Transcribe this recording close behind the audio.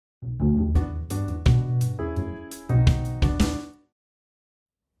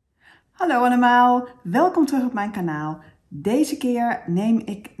Hallo allemaal, welkom terug op mijn kanaal. Deze keer neem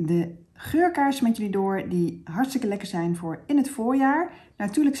ik de geurkaarsen met jullie door die hartstikke lekker zijn voor in het voorjaar.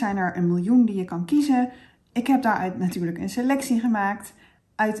 Natuurlijk zijn er een miljoen die je kan kiezen. Ik heb daaruit natuurlijk een selectie gemaakt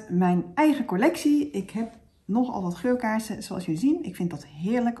uit mijn eigen collectie. Ik heb nogal wat geurkaarsen zoals jullie zien. Ik vind dat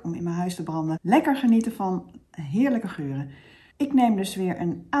heerlijk om in mijn huis te branden. Lekker genieten van heerlijke geuren. Ik neem dus weer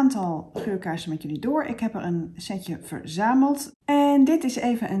een aantal geurkaarsen met jullie door. Ik heb er een setje verzameld. En dit is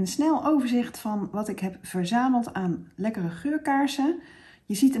even een snel overzicht van wat ik heb verzameld aan lekkere geurkaarsen.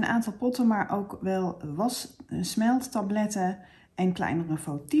 Je ziet een aantal potten, maar ook wel smelttabletten en kleinere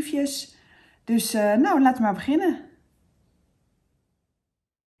votiefjes. Dus nou, laten we maar beginnen.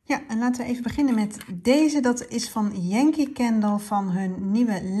 Ja, en laten we even beginnen met deze. Dat is van Yankee Candle van hun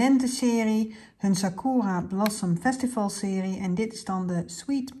nieuwe lente-serie, hun Sakura Blossom Festival serie. En dit is dan de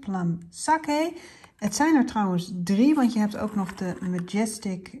Sweet Plum Sake. Het zijn er trouwens 3, want je hebt ook nog de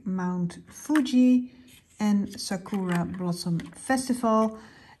Majestic Mount Fuji en Sakura Blossom Festival.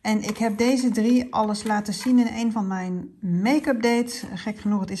 En ik heb deze 3 alles laten zien in een van mijn make-up dates. Gek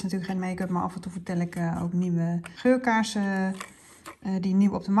genoeg, het is natuurlijk geen make-up, maar af en toe vertel ik ook nieuwe geurkaarsen die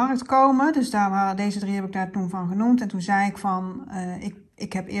nieuw op de markt komen. Dus daar waren deze 3 heb ik daar toen van genoemd. En toen zei ik van,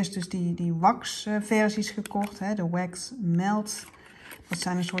 ik heb eerst dus die wax versies gekocht. Hè, de wax melt. Dat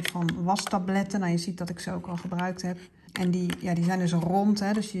zijn een soort van wastabletten. Nou, je ziet dat ik ze ook al gebruikt heb. En die zijn dus rond.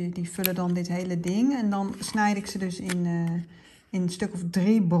 Hè, dus die vullen dan dit hele ding. En dan snijd ik ze dus in een stuk of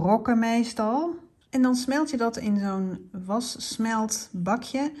 3 brokken meestal. En dan smelt je dat in zo'n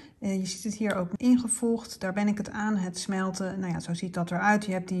wassmeltbakje. Je ziet het hier ook ingevoegd. Daar ben ik het aan het smelten. Nou ja, zo ziet dat eruit.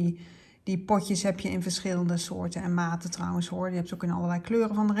 Je hebt die potjes heb je in verschillende soorten en maten trouwens hoor. Je hebt ze ook in allerlei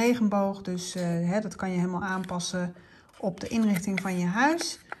kleuren van de regenboog. Dus dat kan je helemaal aanpassen op de inrichting van je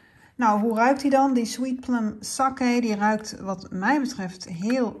huis. Nou, hoe ruikt die dan? Die Sweet Plum Sake, die ruikt wat mij betreft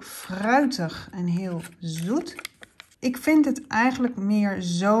heel fruitig en heel zoet. Ik vind het eigenlijk meer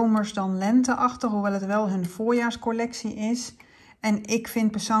zomers dan lenteachtig, hoewel het wel hun voorjaarscollectie is. En ik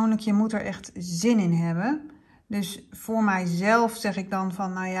vind persoonlijk, je moet er echt zin in hebben. Dus voor mijzelf zeg ik dan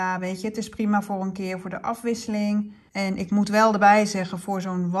van, nou ja, weet je, het is prima voor een keer voor de afwisseling. En ik moet wel erbij zeggen, voor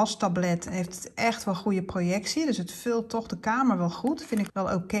zo'n wastablet heeft het echt wel goede projectie. Dus het vult toch de kamer wel goed. Vind ik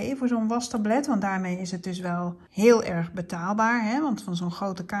wel oké voor zo'n wastablet, want daarmee is het dus wel heel erg betaalbaar. Hè? Want van zo'n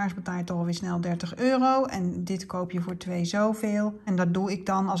grote kaars betaal je toch alweer snel €30. En dit koop je voor 2 zoveel. En dat doe ik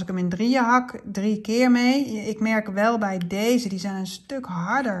dan, als ik hem in 3 hak, 3 keer mee. Ik merk wel bij deze, die zijn een stuk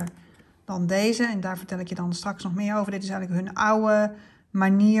harder dan deze. En daar vertel ik je dan straks nog meer over. Dit is eigenlijk hun oude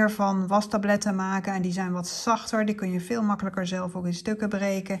manier van wastabletten maken. En die zijn wat zachter. Die kun je veel makkelijker zelf ook in stukken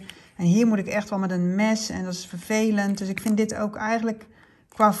breken. En hier moet ik echt wel met een mes. En dat is vervelend. Dus ik vind dit ook eigenlijk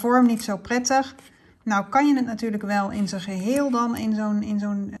qua vorm niet zo prettig. Nou kan je het natuurlijk wel in zijn geheel dan in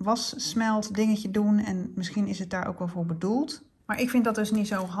zo'n wassmelt dingetje doen. En misschien is het daar ook wel voor bedoeld. Maar ik vind dat dus niet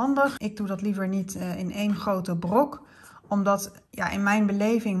zo handig. Ik doe dat liever niet in één grote brok. Omdat, ja, in mijn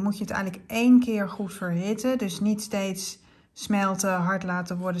beleving moet je het eigenlijk 1 keer goed verhitten. Dus niet steeds smelten, hard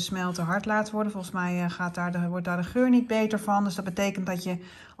laten worden, smelten, hard laten worden. Volgens mij wordt daar de geur niet beter van. Dus dat betekent dat je,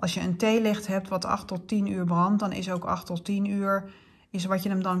 als je een theelicht hebt wat 8 tot 10 uur brandt, dan is ook 8 tot 10 uur is wat je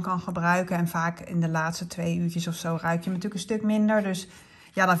hem dan kan gebruiken. En vaak in de laatste 2 uurtjes of zo ruik je hem natuurlijk een stuk minder. Dus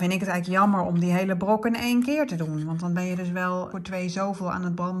ja, dan vind ik het eigenlijk jammer om die hele brok in 1 keer te doen. Want dan ben je dus wel voor 2 zoveel aan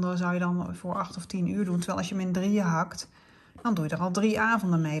het branden, zou je dan voor 8 of 10 uur doen. Terwijl als je hem in 3 hakt, dan doe je er al 3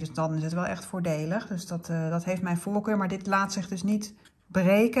 avonden mee. Dus dan is het wel echt voordelig. Dus dat heeft mijn voorkeur. Maar dit laat zich dus niet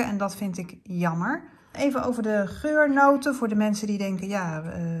breken. En dat vind ik jammer. Even over de geurnoten. Voor de mensen die denken, ja,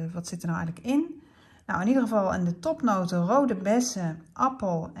 wat zit er nou eigenlijk in? Nou, in ieder geval in de topnoten rode bessen,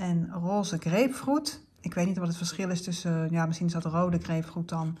 appel en roze grapefruit. Ik weet niet wat het verschil is tussen, ja, misschien is dat rode grapefruit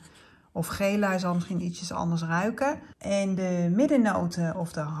dan. Of gele, hij zal misschien ietsjes anders ruiken. En de middennoten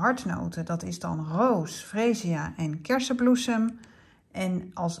of de hartnoten, dat is dan roos, freesia en kersenbloesem.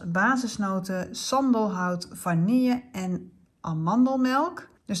 En als basisnoten sandelhout, vanille en amandelmelk.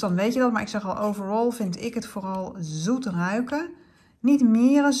 Dus dan weet je dat, maar ik zeg al, overal vind ik het vooral zoet ruiken. Niet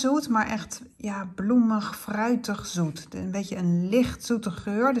mierenzoet, maar echt, ja, bloemig, fruitig zoet. Een beetje een licht zoete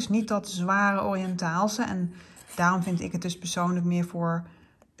geur, dus niet dat zware Oriëntaalse. En daarom vind ik het dus persoonlijk meer voor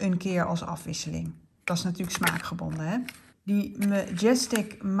een keer als afwisseling. Dat is natuurlijk smaakgebonden, hè. Die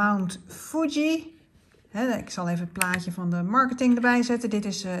Majestic Mount Fuji. Hè, ik zal even het plaatje van de marketing erbij zetten. Dit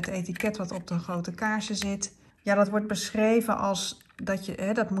is het etiket wat op de grote kaarsen zit. Ja, dat wordt beschreven als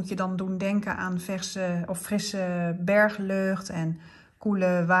dat moet je dan doen denken aan verse of frisse berglucht en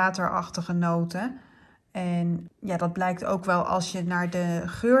koele waterachtige noten. En ja, dat blijkt ook wel als je naar de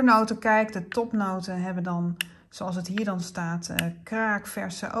geurnoten kijkt. De topnoten hebben dan zoals het hier dan staat,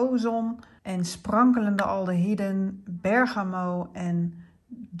 kraakverse ozon en sprankelende aldehyden, bergamo en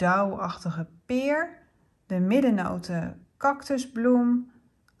dauwachtige peer. De middennoten cactusbloem,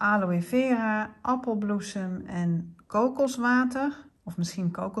 aloe vera, appelbloesem en kokoswater. Of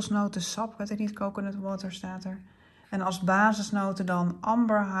misschien kokosnotensap, ik weet het niet, coconut water staat er. En als basisnoten dan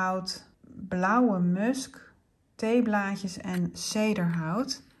amberhout, blauwe musk, theeblaadjes en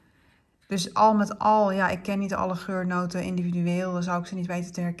cederhout. Dus al met al, ja, ik ken niet alle geurnoten individueel, dan zou ik ze niet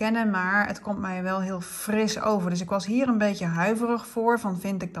weten te herkennen. Maar het komt mij wel heel fris over. Dus ik was hier een beetje huiverig voor, van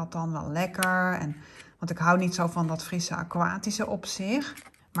vind ik dat dan wel lekker? Want ik hou niet zo van dat frisse aquatische op zich.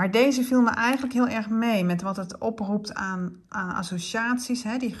 Maar deze viel me eigenlijk heel erg mee met wat het oproept aan associaties.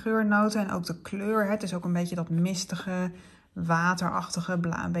 Hè? Die geurnoten en ook de kleur. Hè? Het is ook een beetje dat mistige, waterachtige,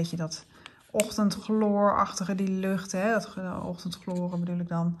 een beetje dat ochtendgloorachtige, die lucht. Hè? Dat ochtendgloren bedoel ik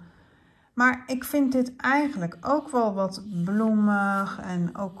dan. Maar ik vind dit eigenlijk ook wel wat bloemig.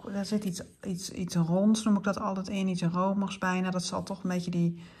 En ook, er zit iets ronds, noem ik dat altijd in. Iets romigs bijna. Dat zal toch een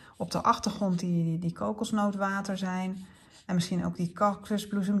beetje op de achtergrond die kokosnootwater zijn. En misschien ook die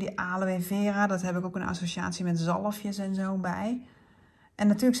cactusbloesem, die aloe vera. Dat heb ik ook een associatie met zalfjes en zo bij. En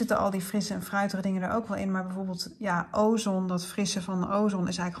natuurlijk zitten al die frisse en fruitige dingen er ook wel in. Maar bijvoorbeeld, ja, ozon, dat frisse van ozon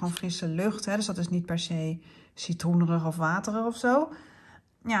is eigenlijk gewoon frisse lucht. Hè? Dus dat is niet per se citroenerig of waterig of zo.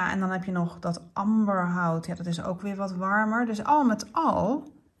 Ja, en dan heb je nog dat amberhout. Ja, dat is ook weer wat warmer. Dus al met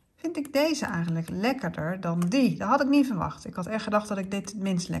al vind ik deze eigenlijk lekkerder dan die. Dat had ik niet verwacht. Ik had echt gedacht dat ik dit het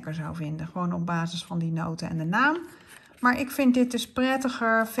minst lekker zou vinden. Gewoon op basis van die noten en de naam. Maar ik vind dit dus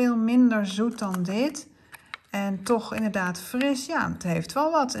prettiger, veel minder zoet dan dit. En toch inderdaad fris. Ja, het heeft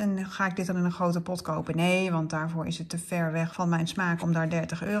wel wat. En ga ik dit dan in een grote pot kopen? Nee, want daarvoor is het te ver weg van mijn smaak om daar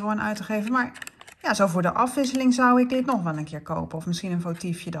 30 euro aan uit te geven. Maar ja, zo voor de afwisseling zou ik dit nog wel een keer kopen. Of misschien een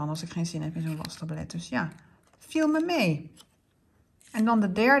votiefje dan, als ik geen zin heb in zo'n wastablet. Dus ja, viel me mee. En dan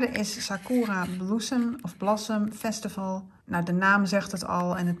de derde is Sakura Blossom Festival. Nou, de naam zegt het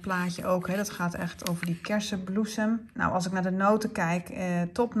al en het plaatje ook. Hè. Dat gaat echt over die kersenbloesem. Nou, als ik naar de noten kijk,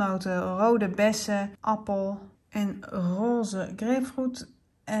 topnoten, rode bessen, appel en roze grapefruit.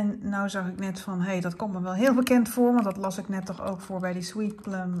 En nou zag ik net van, hé, dat komt me wel heel bekend voor. Want dat las ik net toch ook voor bij die Sweet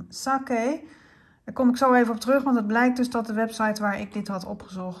Plum Sake. Daar kom ik zo even op terug, want het blijkt dus dat de website waar ik dit had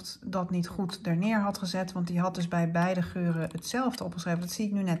opgezocht dat niet goed er neer had gezet. Want die had dus bij beide geuren hetzelfde opgeschreven. Dat zie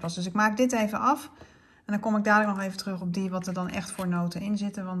ik nu net pas. Dus ik maak dit even af. En dan kom ik dadelijk nog even terug op wat er dan echt voor noten in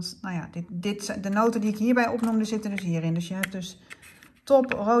zitten. Want nou ja, de noten die ik hierbij opnoemde zitten dus hierin. Dus je hebt dus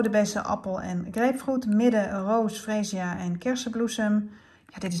top, rode bessen, appel en grapefruit. Midden, roos, freesia en kersenbloesem.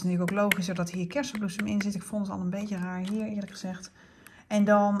 Ja, dit is natuurlijk ook logischer dat hier kersenbloesem in zit. Ik vond het al een beetje raar hier, eerlijk gezegd. En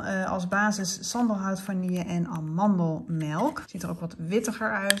dan als basis sandelhout, vanille en amandelmelk. Ziet er ook wat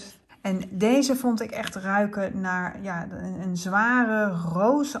wittiger uit. En deze vond ik echt ruiken naar ja, een zware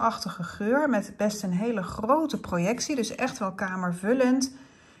roosachtige geur. Met best een hele grote projectie. Dus echt wel kamervullend.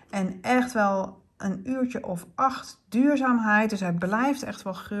 En echt wel een uurtje of 8 duurzaamheid. Dus hij blijft echt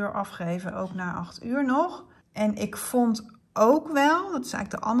wel geur afgeven. Ook na 8 uur nog. En ik vond ook wel, dat is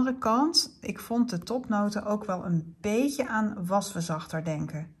eigenlijk de andere kant, ik vond de topnoten ook wel een beetje aan wasverzachter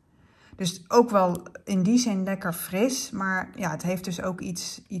denken. Dus ook wel in die zin lekker fris, maar ja, het heeft dus ook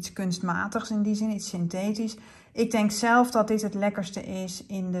iets kunstmatigs in die zin, iets synthetisch. Ik denk zelf dat dit het lekkerste is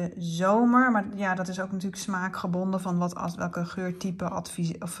in de zomer, maar ja, dat is ook natuurlijk smaakgebonden van welke geurtype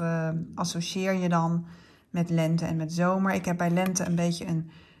associeer je dan met lente en met zomer. Ik heb bij lente een beetje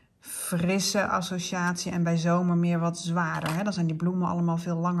een frisse associatie en bij zomer meer wat zwaarder. Hè? Dan zijn die bloemen allemaal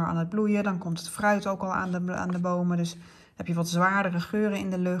veel langer aan het bloeien. Dan komt het fruit ook al aan de bomen. Dus heb je wat zwaardere geuren in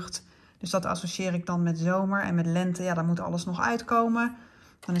de lucht. Dus dat associeer ik dan met zomer. En met lente, ja, dan moet alles nog uitkomen.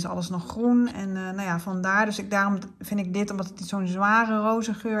 Dan is alles nog groen. En nou ja, vandaar. Dus daarom vind ik dit, omdat het zo'n zware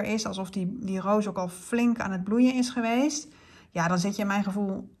roze geur is, alsof die roos ook al flink aan het bloeien is geweest. Ja, dan zit je in mijn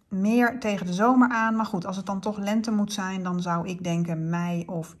gevoel meer tegen de zomer aan. Maar goed, als het dan toch lente moet zijn, dan zou ik denken mei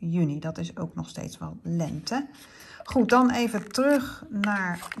of juni. Dat is ook nog steeds wel lente. Goed, dan even terug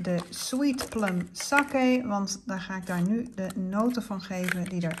naar de Sweet Plum Sake. Want daar ga ik nu de noten van geven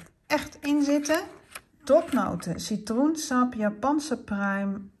die er echt in zitten. Topnoten: citroensap, Japanse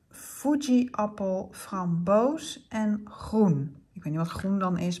pruim, Fuji-appel, framboos en groen. Ik weet niet wat groen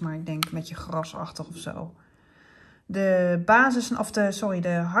dan is, maar ik denk een beetje grasachtig of zo.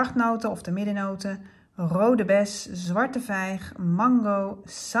 De hartnoten of de middennoten: rode bes, zwarte vijg, mango,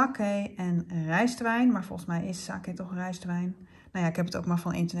 sake en rijstwijn. Maar volgens mij is sake toch rijstwijn. Nou ja, ik heb het ook maar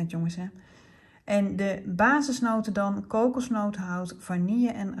van internet, jongens, hè. En de basisnoten dan: kokosnoothout,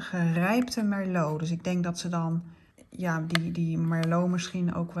 vanille en gerijpte merlot. Dus ik denk dat ze dan, ja, die merlot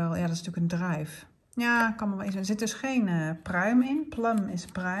misschien ook wel, ja, dat is natuurlijk een druif. Ja, kan me wel eens. Er zit dus geen pruim in. Plum is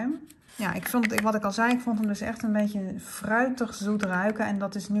pruim. Ja, wat ik al zei, ik vond hem dus echt een beetje fruitig zoet ruiken. En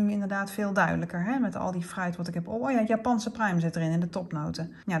dat is nu inderdaad veel duidelijker, hè? Met al die fruit wat ik heb. Oh ja, Japanse pruim zit erin in de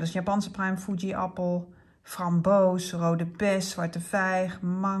topnoten. Ja, dus Japanse pruim, Fuji appel, framboos, rode bes, zwarte vijg,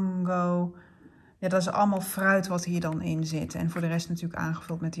 mango. Ja, dat is allemaal fruit wat hier dan in zit. En voor de rest natuurlijk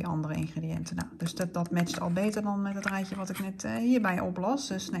aangevuld met die andere ingrediënten. Nou, dus dat matcht al beter dan met het rijtje wat ik net hierbij oplas.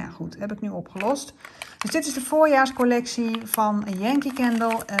 Dus nou ja, goed, heb ik nu opgelost. Dus dit is de voorjaarscollectie van Yankee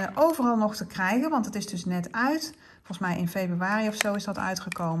Candle. Overal nog te krijgen, want het is dus net uit. Volgens mij in februari of zo is dat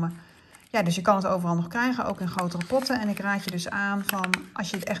uitgekomen. Ja, dus je kan het overal nog krijgen, ook in grotere potten. En ik raad je dus aan van, als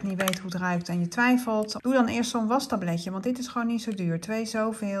je het echt niet weet hoe het ruikt en je twijfelt, doe dan eerst zo'n wastabletje, want dit is gewoon niet zo duur. 2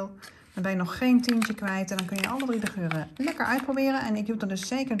 zoveel. Dan ben je nog geen tientje kwijt en dan kun je alle 3 de geuren lekker uitproberen. En ik doe er dus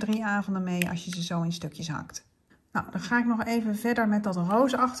zeker 3 avonden mee als je ze zo in stukjes hakt. Nou, dan ga ik nog even verder met dat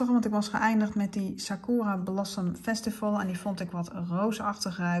roosachtige, want ik was geëindigd met die Sakura Blossom Festival en die vond ik wat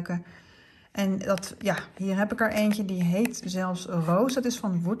roosachtig ruiken. En dat, ja, hier heb ik er eentje, die heet zelfs Roos. Dat is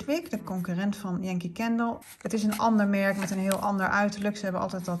van Woodwick, de concurrent van Yankee Candle. Het is een ander merk met een heel ander uiterlijk. Ze hebben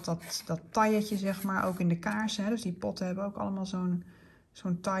altijd dat tailletje, zeg maar, ook in de kaarsen. Hè. Dus die potten hebben ook allemaal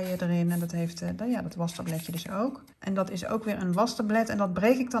zo'n taille erin. En dat heeft dat wastabletje dus ook. En dat is ook weer een wastablet. En dat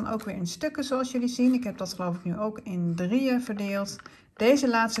breek ik dan ook weer in stukken, zoals jullie zien. Ik heb dat geloof ik nu ook in 3 verdeeld. Deze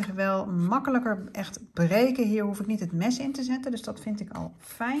laat zich wel makkelijker echt breken. Hier hoef ik niet het mes in te zetten, dus dat vind ik al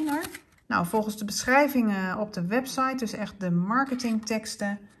fijner. Nou, volgens de beschrijvingen op de website, dus echt de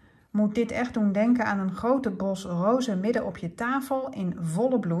marketingteksten, moet dit echt doen denken aan een grote bos rozen midden op je tafel in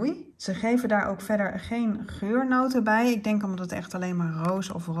volle bloei. Ze geven daar ook verder geen geurnoten bij. Ik denk omdat het echt alleen maar roos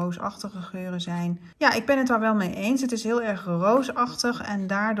of roosachtige geuren zijn. Ja, ik ben het daar wel mee eens. Het is heel erg roosachtig en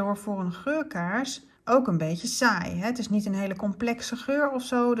daardoor voor een geurkaars ook een beetje saai. Hè? Het is niet een hele complexe geur of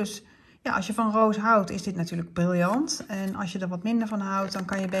zo, dus ja, als je van roos houdt, is dit natuurlijk briljant. En als je er wat minder van houdt, dan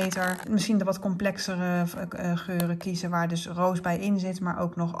kan je beter misschien de wat complexere geuren kiezen waar dus roos bij in zit, maar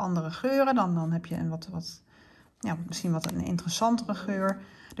ook nog andere geuren. Dan heb je een misschien wat een interessantere geur.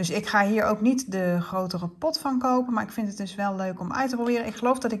 Dus ik ga hier ook niet de grotere pot van kopen, maar ik vind het dus wel leuk om uit te proberen. Ik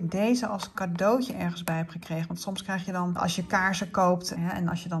geloof dat ik deze als cadeautje ergens bij heb gekregen. Want soms krijg je dan, als je kaarsen koopt, hè, en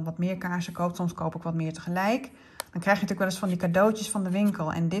als je dan wat meer kaarsen koopt, soms koop ik wat meer tegelijk, dan krijg je natuurlijk wel eens van die cadeautjes van de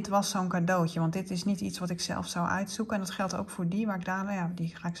winkel. En dit was zo'n cadeautje, want dit is niet iets wat ik zelf zou uitzoeken. En dat geldt ook voor die, waar ik daar,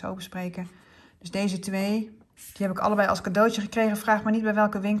 die ga ik zo bespreken. Dus deze 2, die heb ik allebei als cadeautje gekregen. Vraag me niet bij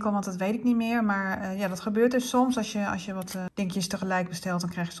welke winkel, want dat weet ik niet meer. Maar ja, dat gebeurt dus soms. Als je wat dingetjes tegelijk bestelt, dan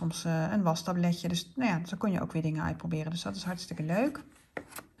krijg je soms een wastabletje. Dus nou ja, zo kun je ook weer dingen uitproberen. Dus dat is hartstikke leuk.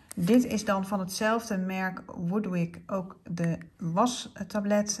 Dit is dan van hetzelfde merk Woodwick ook de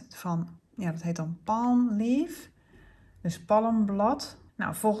wastablet van, ja, dat heet dan Palm Leaf. Dus palmblad.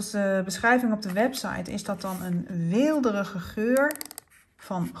 Nou, volgens de beschrijving op de website is dat dan een weelderige geur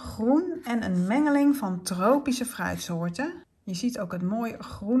van groen en een mengeling van tropische fruitsoorten. Je ziet ook het mooi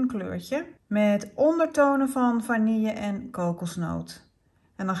groen kleurtje met ondertonen van vanille en kokosnoot.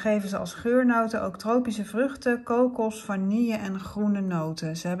 En dan geven ze als geurnoten ook tropische vruchten, kokos, vanille en groene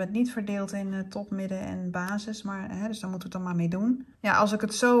noten. Ze hebben het niet verdeeld in top, midden en basis, maar dus daar moeten we het dan maar mee doen. Ja, als ik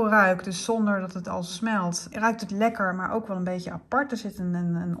het zo ruik, dus zonder dat het al smelt, ruikt het lekker, maar ook wel een beetje apart. Er zit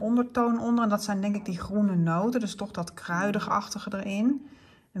een ondertoon onder en dat zijn denk ik die groene noten, dus toch dat kruidigachtige erin.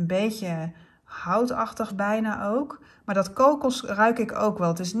 Een beetje houtachtig bijna ook. Maar dat kokos ruik ik ook wel.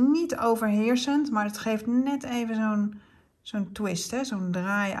 Het is niet overheersend, maar het geeft net even zo'n twist, zo'n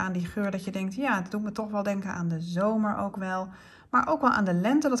draai aan die geur dat je denkt, ja, het doet me toch wel denken aan de zomer ook wel. Maar ook wel aan de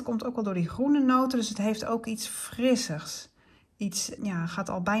lente, dat komt ook wel door die groene noten. Dus het heeft ook iets frissigs. Iets, ja, gaat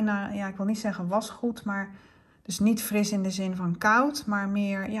al bijna, ja, ik wil niet zeggen wasgoed, maar dus niet fris in de zin van koud, maar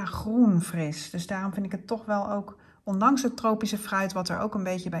meer, ja, groen fris. Dus daarom vind ik het toch wel ook, ondanks het tropische fruit wat er ook een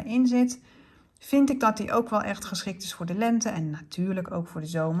beetje bij in zit, vind ik dat die ook wel echt geschikt is voor de lente en natuurlijk ook voor de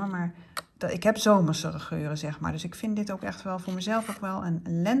zomer. Maar ik heb zomerse geuren, zeg maar. Dus ik vind dit ook echt wel voor mezelf ook wel een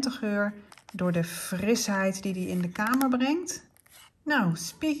lentegeur door de frisheid die in de kamer brengt. Nou,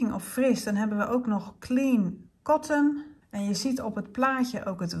 speaking of fris, dan hebben we ook nog Clean Cotton. En je ziet op het plaatje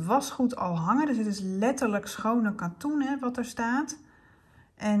ook het wasgoed al hangen. Dus het is letterlijk schone katoen, wat er staat.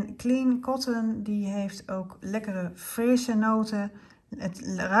 En Clean Cotton, die heeft ook lekkere frisse noten. Het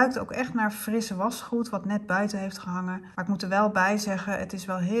ruikt ook echt naar frisse wasgoed, wat net buiten heeft gehangen. Maar ik moet er wel bij zeggen, het is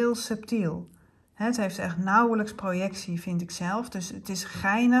wel heel subtiel. Het heeft echt nauwelijks projectie, vind ik zelf. Dus het is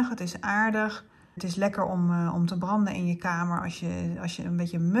geinig, het is aardig. Het is lekker om te branden in je kamer als je een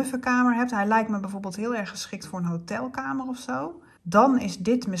beetje een muffe kamer hebt. Hij lijkt me bijvoorbeeld heel erg geschikt voor een hotelkamer of zo. Dan is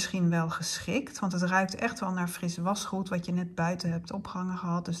dit misschien wel geschikt, want het ruikt echt wel naar fris wasgoed wat je net buiten hebt opgehangen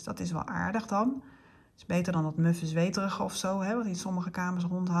gehad. Dus dat is wel aardig dan. Is beter dan dat muffe zweterige of zo, hè, wat in sommige kamers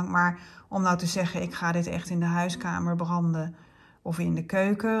rondhangt. Maar om nou te zeggen, ik ga dit echt in de huiskamer branden of in de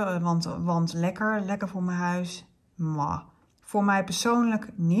keuken, want lekker voor mijn huis. Mwah. Voor mij persoonlijk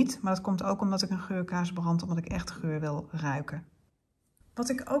niet, maar dat komt ook omdat ik een geurkaars brand, omdat ik echt geur wil ruiken. Wat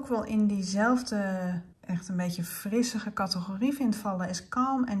ik ook wel in diezelfde, echt een beetje frissige categorie vind vallen, is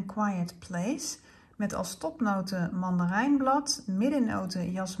Calm and Quiet Place. Met als topnoten mandarijnblad,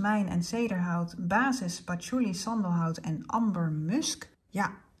 middennoten jasmijn en cederhout, basis patchouli, sandelhout en ambermusk.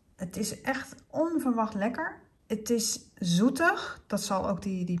 Ja, het is echt onverwacht lekker. Het is zoetig, dat zal ook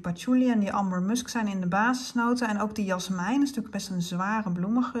die patchouli en die ambermusk zijn in de basisnoten. En ook die jasmijn is natuurlijk best een zware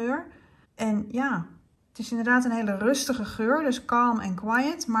bloemengeur. En ja, het is inderdaad een hele rustige geur, dus calm en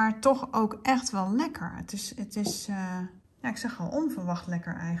quiet, maar toch ook echt wel lekker. Het is ja, ik zeg al onverwacht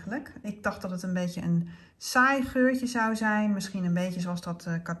lekker eigenlijk. Ik dacht dat het een beetje een saai geurtje zou zijn. Misschien een beetje zoals dat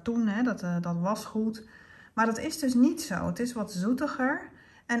katoen, hè, dat wasgoed. Maar dat is dus niet zo. Het is wat zoetiger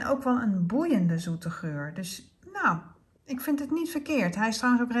en ook wel een boeiende zoete geur. Dus nou, ik vind het niet verkeerd. Hij is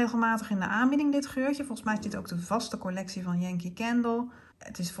trouwens ook regelmatig in de aanbieding, dit geurtje. Volgens mij is dit ook de vaste collectie van Yankee Candle.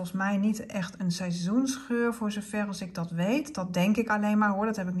 Het is volgens mij niet echt een seizoensgeur voor zover als ik dat weet. Dat denk ik alleen maar hoor.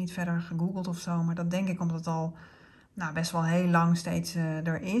 Dat heb ik niet verder gegoogeld of zo. Maar dat denk ik omdat het al best wel heel lang steeds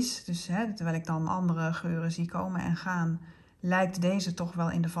er is. Dus terwijl ik dan andere geuren zie komen en gaan, lijkt deze toch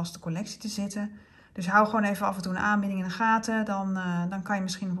wel in de vaste collectie te zitten. Dus hou gewoon even af en toe een aanbieding in de gaten. Dan kan je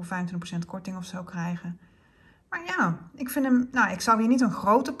misschien voor 25% korting of zo krijgen. Maar ja, ik vind hem, ik zou hier niet een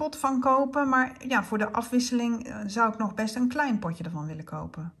grote pot van kopen. Maar ja, voor de afwisseling zou ik nog best een klein potje ervan willen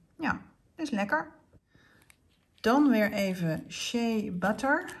kopen. Ja, is lekker. Dan weer even shea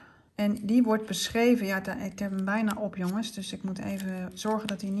butter. En die wordt beschreven, ja, ik heb hem bijna op jongens, dus ik moet even zorgen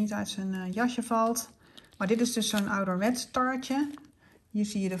dat hij niet uit zijn jasje valt. Maar dit is dus zo'n ouderwets taartje. Hier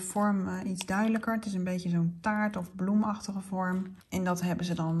zie je de vorm iets duidelijker. Het is een beetje zo'n taart of bloemachtige vorm. En dat hebben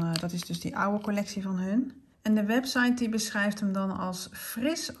ze dan, dat is dus die oude collectie van hun. En de website die beschrijft hem dan als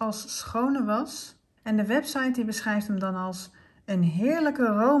fris als schone was. En de website die beschrijft hem dan als een heerlijke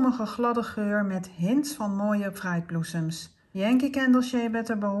romige gladde geur met hints van mooie fruitbloesems. Yankee Candle Shea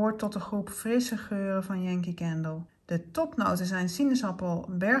Butter behoort tot de groep frisse geuren van Yankee Candle. De topnoten zijn sinaasappel,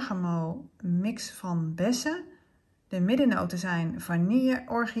 bergamo, mix van bessen. De middennoten zijn vanille,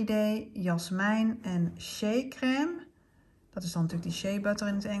 orchidee, jasmijn en shea crème. Dat is dan natuurlijk die shea butter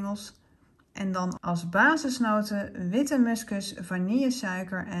in het Engels. En dan als basisnoten witte muskus,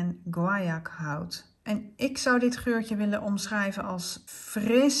 vanillesuiker en guayakhout. En ik zou dit geurtje willen omschrijven als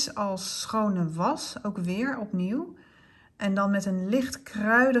fris als schone was, ook weer opnieuw. En dan met een licht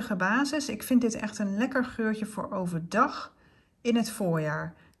kruidige basis. Ik vind dit echt een lekker geurtje voor overdag in het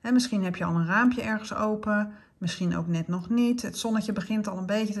voorjaar. Misschien heb je al een raampje ergens open, misschien ook net nog niet. Het zonnetje begint al een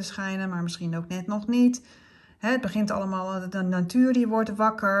beetje te schijnen, maar misschien ook net nog niet. Het begint allemaal, de natuur die wordt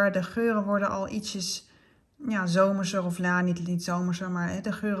wakker, de geuren worden al ietsjes zomerser of niet zomerser, maar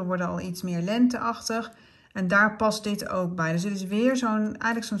de geuren worden al iets meer lenteachtig. En daar past dit ook bij. Dus dit is weer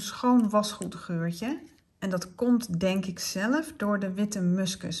eigenlijk zo'n schoon wasgoedgeurtje. En dat komt denk ik zelf door de witte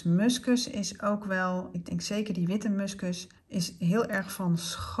muskus. Muskus is ook wel, ik denk zeker die witte muskus, is heel erg van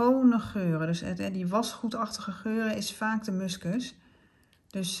schone geuren. Dus die wasgoedachtige geuren is vaak de muskus.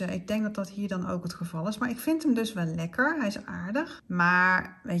 Dus ik denk dat dat hier dan ook het geval is. Maar ik vind hem dus wel lekker. Hij is aardig.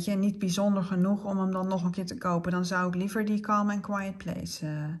 Maar weet je, niet bijzonder genoeg om hem dan nog een keer te kopen. Dan zou ik liever die Calm and Quiet Place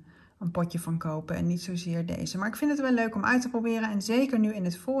een potje van kopen. En niet zozeer deze. Maar ik vind het wel leuk om uit te proberen. En zeker nu in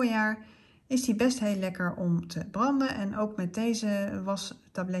het voorjaar is die best heel lekker om te branden. En ook met deze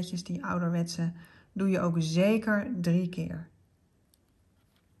wastabletjes, die ouderwetse, doe je ook zeker 3 keer.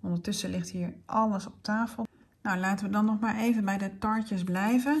 Ondertussen ligt hier alles op tafel. Nou, laten we dan nog maar even bij de taartjes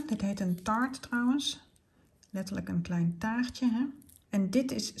blijven. Dit heet een taart trouwens. Letterlijk een klein taartje. Hè? En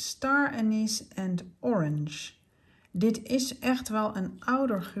dit is Star Anise and Orange. Dit is echt wel een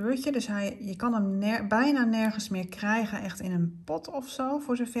ouder geurtje. Dus je kan hem bijna nergens meer krijgen. Echt in een pot of zo.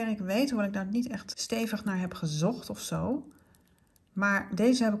 Voor zover ik weet. Hoewel ik daar niet echt stevig naar heb gezocht of zo. Maar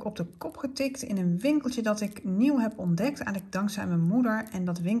deze heb ik op de kop getikt in een winkeltje dat ik nieuw heb ontdekt. Eigenlijk dankzij mijn moeder. En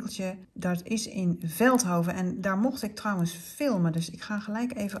dat winkeltje, dat is in Veldhoven. En daar mocht ik trouwens filmen. Dus ik ga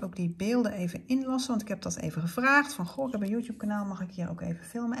gelijk even ook die beelden even inlassen. Want ik heb dat even gevraagd. Van goh, ik heb een YouTube kanaal, mag ik hier ook even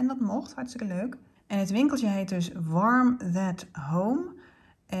filmen? En dat mocht, hartstikke leuk. En het winkeltje heet dus Warm That Home.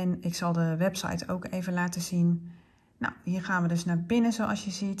 En ik zal de website ook even laten zien. Nou, hier gaan we dus naar binnen zoals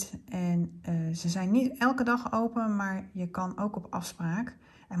je ziet. En ze zijn niet elke dag open, maar je kan ook op afspraak.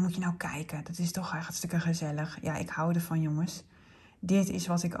 En moet je nou kijken, dat is toch hartstikke gezellig. Ja, ik hou ervan jongens. Dit is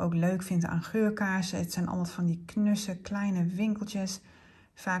wat ik ook leuk vind aan geurkaarsen. Het zijn allemaal van die knusse kleine winkeltjes.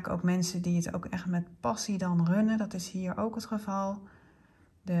 Vaak ook mensen die het ook echt met passie dan runnen. Dat is hier ook het geval.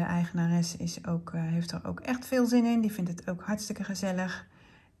 De eigenares heeft er ook echt veel zin in. Die vindt het ook hartstikke gezellig.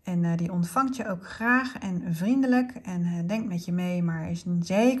 En die ontvangt je ook graag en vriendelijk. En denkt met je mee, maar is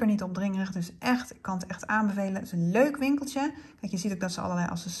zeker niet opdringerig. Dus echt, ik kan het echt aanbevelen. Het is een leuk winkeltje. Kijk, je ziet ook dat ze allerlei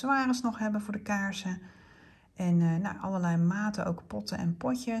accessoires nog hebben voor de kaarsen. En allerlei maten, ook potten en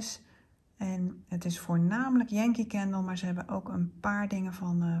potjes. En het is voornamelijk Yankee Candle, maar ze hebben ook een paar dingen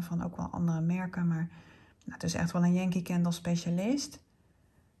van ook wel andere merken. Maar het is echt wel een Yankee Candle specialist.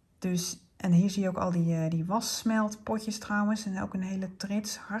 Dus, en hier zie je ook al die wassmeltpotjes trouwens. En ook een hele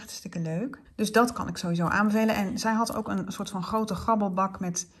trits, hartstikke leuk. Dus dat kan ik sowieso aanbevelen. En zij had ook een soort van grote grabbelbak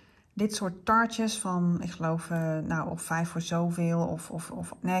met dit soort taartjes van, ik geloof, of 5 voor zoveel.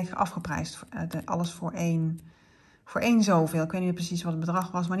 Nee, afgeprijsd. Alles voor één zoveel. Ik weet niet precies wat het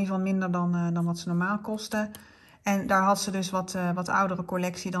bedrag was, maar in ieder geval minder dan wat ze normaal kosten. En daar had ze dus wat oudere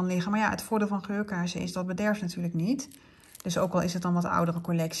collectie dan liggen. Maar ja, het voordeel van geurkaarsen is dat bederft natuurlijk niet. Dus ook al is het dan wat oudere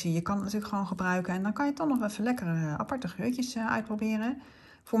collectie, je kan het natuurlijk gewoon gebruiken. En dan kan je toch nog even lekkere aparte geurtjes uitproberen.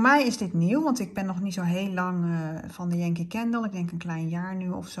 Voor mij is dit nieuw, want ik ben nog niet zo heel lang van de Yankee Candle. Ik denk een klein jaar nu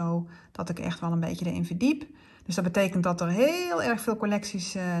of zo, dat ik echt wel een beetje erin verdiep. Dus dat betekent dat er heel erg veel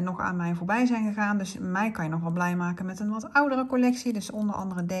collecties nog aan mij voorbij zijn gegaan. Dus mij kan je nog wel blij maken met een wat oudere collectie. Dus onder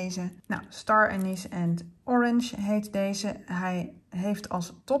andere deze. Nou, Star Anise and Orange heet deze. Hij heeft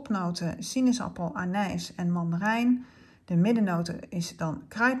als topnoten sinaasappel, anijs en mandarijn. De middennoten is dan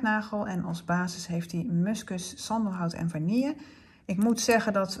kruidnagel en als basis heeft hij muskus, sandelhout en vanille. Ik moet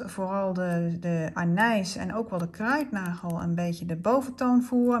zeggen dat vooral de anijs en ook wel de kruidnagel een beetje de boventoon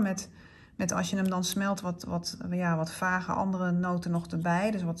voeren. Met als je hem dan smelt wat vage andere noten nog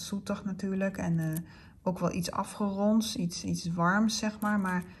erbij. Dus wat zoetig natuurlijk en ook wel iets afgeronds, iets warms zeg maar.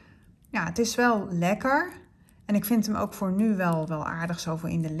 Maar ja, het is wel lekker. En ik vind hem ook voor nu wel aardig zo voor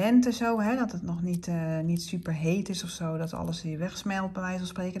in de lente zo. Hè? Dat het nog niet super heet is of zo. Dat alles weer wegsmelt bij wijze van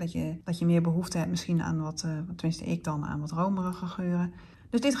spreken. Dat je meer behoefte hebt misschien aan tenminste ik dan, aan wat romerige geuren.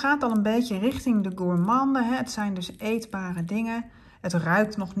 Dus dit gaat al een beetje richting de gourmande. Hè? Het zijn dus eetbare dingen. Het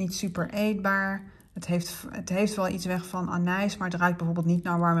ruikt nog niet super eetbaar. Het heeft wel iets weg van anijs. Maar het ruikt bijvoorbeeld niet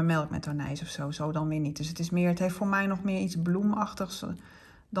naar warme melk met anijs of zo. Zo dan weer niet. Dus het heeft voor mij nog meer iets bloemachtigs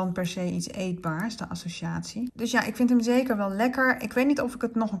dan per se iets eetbaars, de associatie. Dus ja, ik vind hem zeker wel lekker. Ik weet niet of ik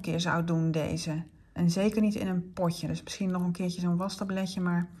het nog een keer zou doen, deze. En zeker niet in een potje. Dus misschien nog een keertje zo'n wastabletje.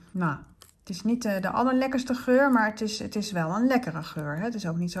 Maar nou, het is niet de allerlekkerste geur, maar het is wel een lekkere geur. Hè? Het is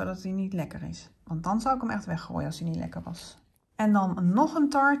ook niet zo dat hij niet lekker is. Want dan zou ik hem echt weggooien als hij niet lekker was. En dan nog een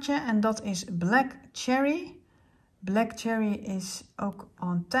taartje en dat is Black Cherry. Black Cherry is ook al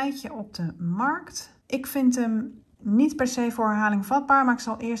een tijdje op de markt. Ik vind hem niet per se voor herhaling vatbaar, maar ik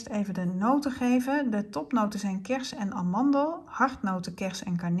zal eerst even de noten geven. De topnoten zijn kers en amandel, hartnoten kers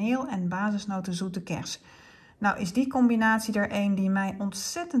en kaneel en basisnoten zoete kers. Nou is die combinatie er een die mij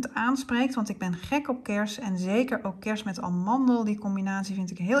ontzettend aanspreekt, want ik ben gek op kers en zeker ook kers met amandel. Die combinatie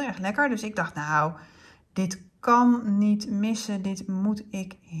vind ik heel erg lekker, dus ik dacht nou, dit kan niet missen, dit moet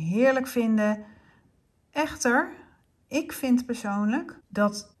ik heerlijk vinden. Echter, ik vind persoonlijk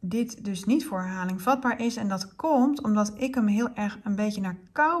dat dit dus niet voor herhaling vatbaar is. En dat komt omdat ik hem heel erg een beetje naar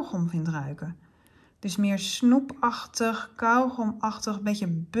kauwgom vind ruiken. Dus meer snoepachtig, kauwgomachtig, een beetje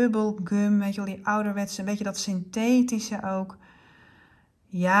bubblegum, weet je wel, die ouderwetse, een beetje dat synthetische ook.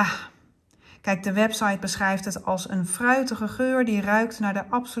 Ja, kijk, de website beschrijft het als een fruitige geur die ruikt naar de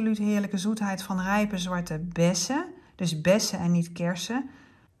absoluut heerlijke zoetheid van rijpe zwarte bessen. Dus bessen en niet kersen.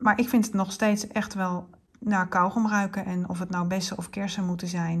 Maar ik vind het nog steeds echt wel naar kauwgom ruiken en of het nou bessen of kersen moeten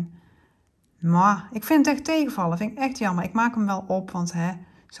zijn. Maar ik vind het echt tegenvallen, vind ik echt jammer. Ik maak hem wel op, want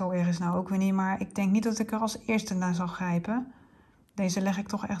zo erg is nou ook weer niet. Maar ik denk niet dat ik er als eerste naar zal grijpen. Deze leg ik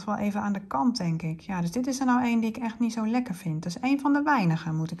toch echt wel even aan de kant, denk ik. Ja, dus dit is er nou één die ik echt niet zo lekker vind. Dat is één van de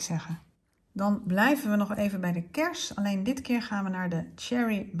weinigen, moet ik zeggen. Dan blijven we nog even bij de kers. Alleen dit keer gaan we naar de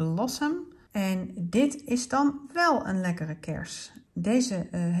Cherry Blossom. En dit is dan wel een lekkere kers. Deze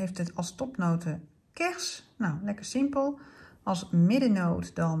heeft het als topnoten kers. Nou, lekker simpel. Als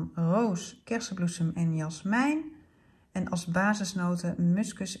middennoot dan roos, kersenbloesem en jasmijn. En als basisnoten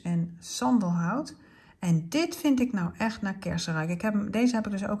muskus en sandelhout. En dit vind ik nou echt naar kersen ruiken. Deze heb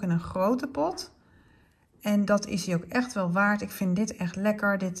ik dus ook in een grote pot. En dat is hij ook echt wel waard. Ik vind dit echt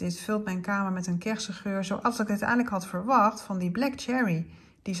lekker. Dit vult mijn kamer met een kersengeur. Zoals ik het eigenlijk had verwacht van die Black Cherry.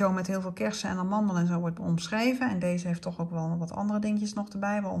 Die zo met heel veel kersen en amandel en zo wordt omschreven. En deze heeft toch ook wel wat andere dingetjes nog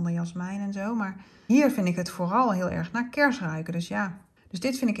erbij. Waaronder jasmijn en zo. Maar hier vind ik het vooral heel erg naar kers ruiken. Dus ja. Dus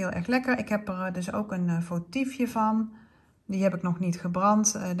dit vind ik heel erg lekker. Ik heb er dus ook een votiefje van. Die heb ik nog niet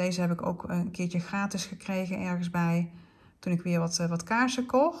gebrand. Deze heb ik ook een keertje gratis gekregen ergens bij. toen ik weer wat kaarsen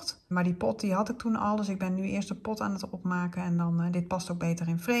kocht. Maar die pot die had ik toen al, dus ik ben nu eerst de pot aan het opmaken. En dan, dit past ook beter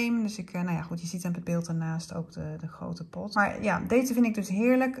in frame. Dus nou ja, goed, je ziet op het beeld daarnaast ook de grote pot. Maar ja, deze vind ik dus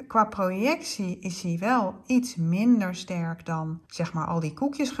heerlijk. Qua projectie is hij wel iets minder sterk dan, zeg maar, al die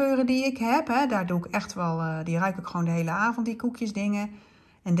koekjesgeuren die ik heb. Hè. Daar doe ik echt wel, die ruik ik gewoon de hele avond, die koekjesdingen.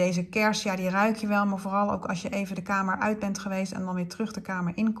 En deze kers, ja, die ruik je wel, maar vooral ook als je even de kamer uit bent geweest en dan weer terug de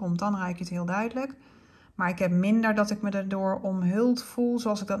kamer inkomt, dan ruik je het heel duidelijk. Maar ik heb minder dat ik me erdoor omhuld voel,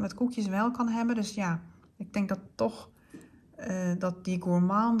 zoals ik dat met koekjes wel kan hebben. Dus ja, ik denk dat toch dat die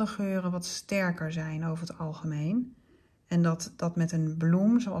gourmande geuren wat sterker zijn over het algemeen. En dat met een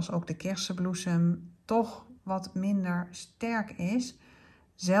bloem, zoals ook de kersenbloesem, toch wat minder sterk is.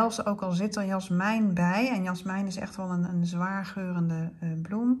 Zelfs ook al zit er jasmijn bij. En jasmijn is echt wel een zwaar geurende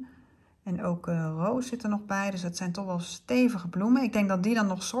bloem. En ook roos zit er nog bij. Dus dat zijn toch wel stevige bloemen. Ik denk dat die dan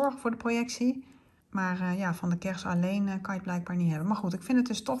nog zorgen voor de projectie. Maar ja, van de kers alleen kan je het blijkbaar niet hebben. Maar goed, ik vind het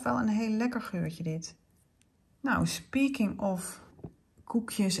dus toch wel een heel lekker geurtje dit. Nou, speaking of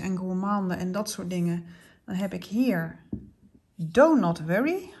koekjes en gourmanden en dat soort dingen. Dan heb ik hier Do Not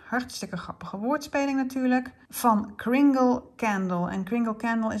Worry. Hartstikke grappige woordspeling natuurlijk. Van Geurkaarsen Candle. En Geurkaarsen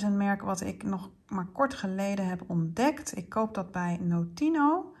Candle is een merk wat ik nog maar kort geleden heb ontdekt. Ik koop dat bij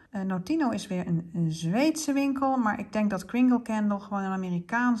Notino. Notino is weer een Zweedse winkel. Maar ik denk dat Geurkaarsen Candle gewoon een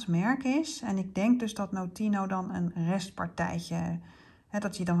Amerikaans merk is. En ik denk dus dat Notino dan een restpartijtje...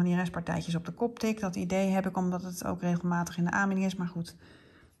 dat je dan van die restpartijtjes op de kop tikt. Dat idee heb ik omdat het ook regelmatig in de aanbieding is. Maar goed,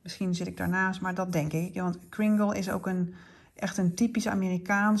 misschien zit ik daarnaast. Maar dat denk ik. Want Geurkaarsen is ook echt een typisch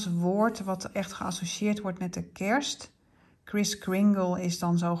Amerikaans woord, wat echt geassocieerd wordt met de kerst. Kris Kringle is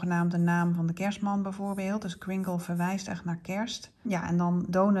dan zogenaamd de naam van de kerstman bijvoorbeeld. Dus Kringle verwijst echt naar kerst. Ja, en dan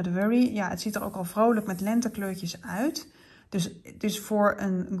Do Not Worry. Ja, het ziet er ook al vrolijk met lentekleurtjes uit. Dus voor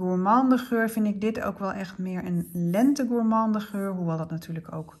een gourmande geur vind ik dit ook wel echt meer een lente gourmande geur. Hoewel dat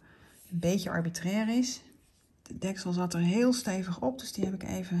natuurlijk ook een beetje arbitrair is. De deksel zat er heel stevig op, dus die heb ik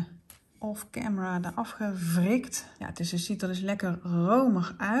even off camera eraf gewrikt. Ja, het ziet er dus lekker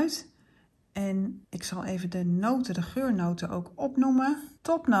romig uit. En ik zal even de geurnoten ook opnoemen.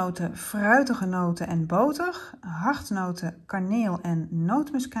 Topnoten, fruitige noten en boter. Hartnoten, kaneel en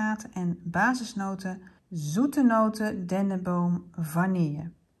nootmuskaat. En basisnoten, zoete noten, dennenboom,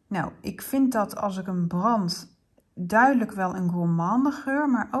 vanille. Nou, ik vind dat als ik hem brand duidelijk wel een gourmande geur,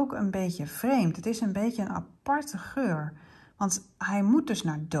 maar ook een beetje vreemd. Het is een beetje een aparte geur. Want hij moet dus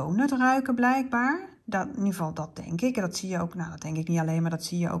naar donut ruiken blijkbaar. In ieder geval, dat denk ik. En dat zie je ook, nou dat denk ik niet alleen, maar dat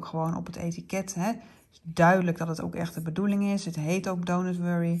zie je ook gewoon op het etiket. Hè. Duidelijk dat het ook echt de bedoeling is. Het heet ook Donut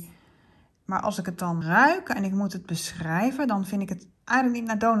Worry. Maar als ik het dan ruik en ik moet het beschrijven, dan vind ik het eigenlijk niet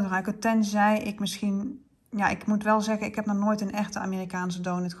naar donut ruiken. Tenzij ik misschien, ja, ik moet wel zeggen, ik heb nog nooit een echte Amerikaanse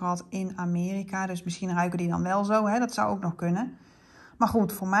donut gehad in Amerika. Dus misschien ruiken die dan wel zo, hè. Dat zou ook nog kunnen. Maar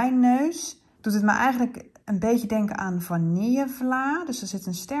goed, voor mijn neus doet het me eigenlijk een beetje denken aan vanillevla. Dus er zit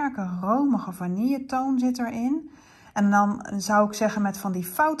een sterke romige vanilletoon zit erin. En dan zou ik zeggen met van die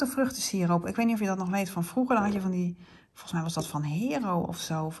foute vruchtensiroop. Ik weet niet of je dat nog weet van vroeger. Dan had je van die, volgens mij was dat van Hero of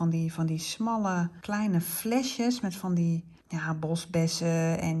zo. Van die smalle kleine flesjes met van die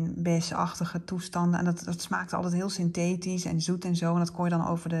bosbessen en bessenachtige toestanden. En dat smaakte altijd heel synthetisch en zoet en zo. En dat kon je dan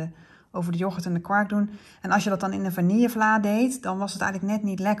over de yoghurt en de kwark doen. En als je dat dan in de vanillevla deed, dan was het eigenlijk net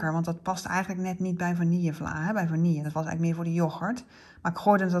niet lekker. Want dat past eigenlijk net niet bij vanillevla, hè, bij vanille. Dat was eigenlijk meer voor de yoghurt. Maar ik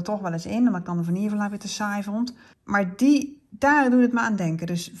gooide het er toch wel eens in, omdat ik dan de vanillevla weer te saai vond. Maar daar doet het me aan denken.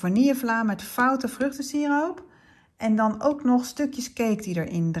 Dus vanillevla met foute vruchtensiroop. En dan ook nog stukjes cake die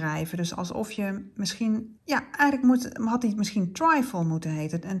erin drijven. Dus alsof je misschien, ja, eigenlijk had die misschien trifle moeten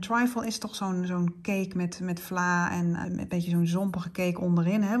heten. En trifle is toch zo'n cake met vla en een beetje zo'n zompige cake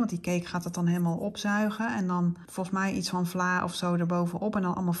onderin. Hè? Want die cake gaat het dan helemaal opzuigen. En dan volgens mij iets van vla of zo erbovenop en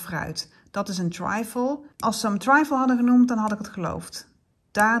dan allemaal fruit. Dat is een trifle. Als ze hem trifle hadden genoemd, dan had ik het geloofd.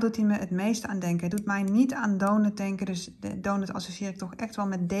 Daar doet hij me het meeste aan denken. Hij doet mij niet aan donut denken. Dus de donut associeer ik toch echt wel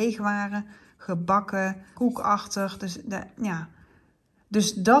met deegwaren. Gebakken, koekachtig.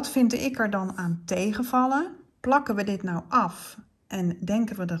 Dus dat vind ik er dan aan tegenvallen. Plakken we dit nou af en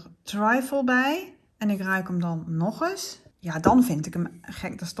denken we er trifle bij en ik ruik hem dan nog eens. Ja, dan vind ik hem,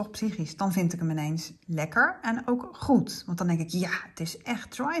 gek, dat is toch psychisch, dan vind ik hem ineens lekker en ook goed. Want dan denk ik, ja, het is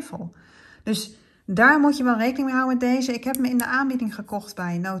echt trifle. Dus daar moet je wel rekening mee houden met deze. Ik heb hem in de aanbieding gekocht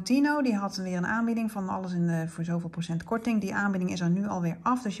bij Notino. Die had weer een aanbieding van alles voor zoveel procent korting. Die aanbieding is er nu alweer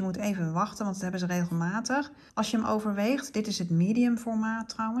af, dus je moet even wachten, want dat hebben ze regelmatig. Als je hem overweegt, dit is het medium formaat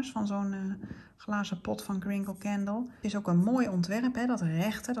trouwens, van zo'n glazen pot van Geurkaarsen Candle. Het is ook een mooi ontwerp, hè? Dat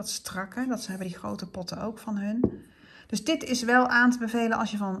rechte, dat strakke. Dat hebben die grote potten ook van hun. Dus dit is wel aan te bevelen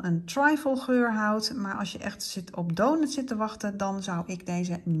als je van een trifle geur houdt. Maar als je echt op donuts zit te wachten, dan zou ik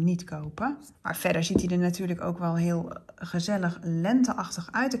deze niet kopen. Maar verder ziet hij er natuurlijk ook wel heel gezellig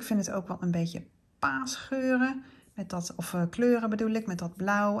lenteachtig uit. Ik vind het ook wel een beetje paasgeuren. Met dat, of kleuren bedoel ik, met dat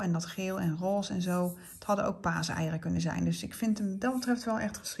blauw en dat geel en roze en zo. Het hadden ook paaseieren kunnen zijn. Dus ik vind hem dat betreft wel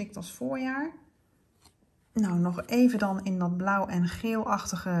echt geschikt als voorjaar. Nou, nog even dan in dat blauw en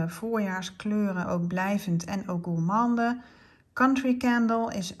geelachtige voorjaarskleuren, ook blijvend en ook gourmande. Yankee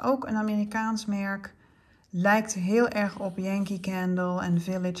Candle is ook een Amerikaans merk. Lijkt heel erg op Yankee Candle en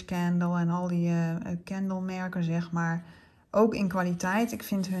Village Candle en al die candle merken, zeg maar. Ook in kwaliteit. Ik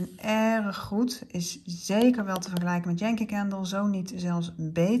vind hun erg goed. Is zeker wel te vergelijken met Yankee Candle. Zo niet zelfs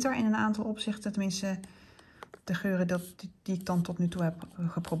beter in een aantal opzichten. Tenminste, de geuren die ik dan tot nu toe heb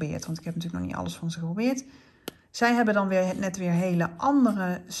geprobeerd. Want ik heb natuurlijk nog niet alles van ze geprobeerd. Zij hebben dan net weer hele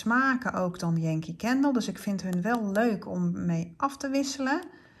andere smaken ook dan Yankee Candle. Dus ik vind hun wel leuk om mee af te wisselen.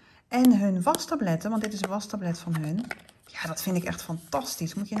 En hun wastabletten, want dit is een wastablet van hun. Ja, dat vind ik echt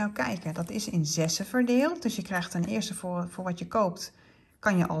fantastisch. Moet je nou kijken. Dat is in 6 verdeeld. Dus je krijgt ten eerste voor wat je koopt,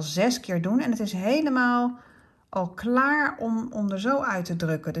 kan je al 6 keer doen. En het is helemaal al klaar om er zo uit te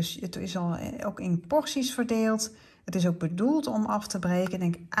drukken. Dus het is al ook in porties verdeeld. Het is ook bedoeld om af te breken. Ik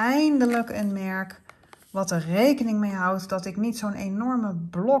denk eindelijk een merk wat er rekening mee houdt dat ik niet zo'n enorme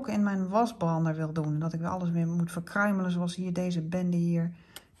blok in mijn wasbrander wil doen. Dat ik weer alles weer moet verkruimelen zoals hier deze bende hier.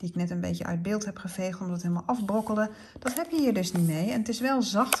 Die ik net een beetje uit beeld heb geveegd omdat het helemaal afbrokkelde. Dat heb je hier dus niet mee. En het is wel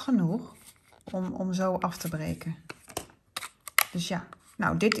zacht genoeg om zo af te breken. Dus ja,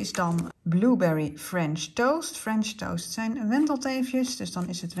 nou dit is dan Blueberry French Toast. French Toast zijn wentelteefjes. Dus dan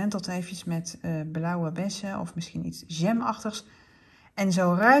is het wentelteefjes met blauwe bessen of misschien iets jamachtigs. En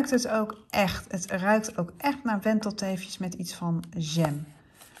zo ruikt het ook echt. Het ruikt ook echt naar wentelteefjes met iets van jam.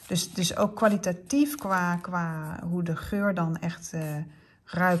 Dus ook kwalitatief qua hoe de geur dan echt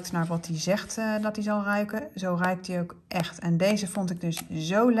ruikt naar wat hij zegt dat hij zal ruiken. Zo ruikt hij ook echt. En deze vond ik dus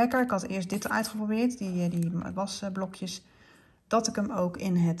zo lekker. Ik had eerst dit uitgeprobeerd, die wasblokjes. Dat ik hem ook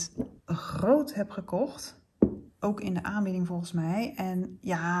in het groot heb gekocht. Ook in de aanbieding volgens mij. En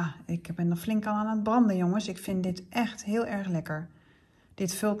ja, ik ben er flink aan het branden jongens. Ik vind dit echt heel erg lekker.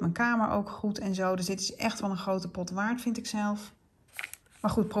 Dit vult mijn kamer ook goed en zo. Dus dit is echt wel een grote pot waard, vind ik zelf.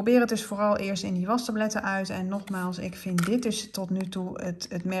 Maar goed, probeer het dus vooral eerst in die wastabletten uit. En nogmaals, ik vind dit dus tot nu toe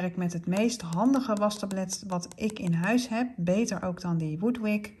het merk met het meest handige wastablet wat ik in huis heb. Beter ook dan die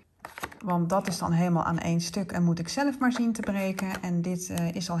Woodwick. Want dat is dan helemaal aan één stuk en moet ik zelf maar zien te breken. En dit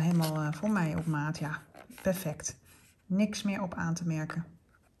is al helemaal voor mij op maat. Ja, perfect. Niks meer op aan te merken.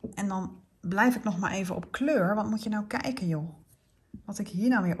 En dan blijf ik nog maar even op kleur. Want moet je nou kijken joh. Wat ik hier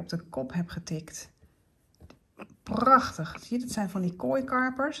nou weer op de kop heb getikt. Prachtig. Zie je, het zijn van die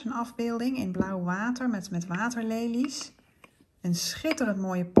kooikarpers. Een afbeelding in blauw water met waterlelies. Een schitterend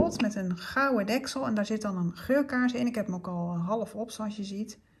mooie pot met een gouden deksel. En daar zit dan een geurkaars in. Ik heb hem ook al half op zoals je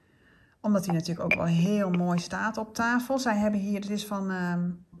ziet. Omdat hij natuurlijk ook wel heel mooi staat op tafel. Zij hebben hier, dit is van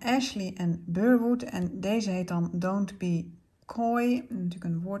Ashley en Burwood. En deze heet dan Don't Be Coy. Natuurlijk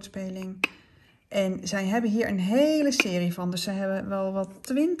een woordspeling. En zij hebben hier een hele serie van. Dus ze hebben wel wat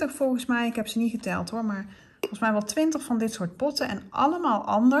 20 volgens mij. Ik heb ze niet geteld hoor. Maar volgens mij wel 20 van dit soort potten. En allemaal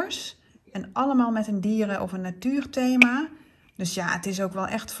anders. En allemaal met een dieren- of een natuurthema. Dus ja, het is ook wel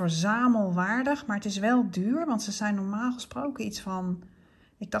echt verzamelwaardig. Maar het is wel duur. Want ze zijn normaal gesproken iets van,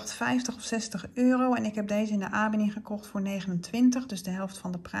 ik dacht 50 of 60 euro. En ik heb deze in de aanbieding gekocht voor 29. Dus de helft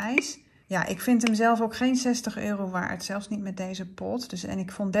van de prijs. Ja, ik vind hem zelf ook geen 60 euro waard, zelfs niet met deze pot. Dus, en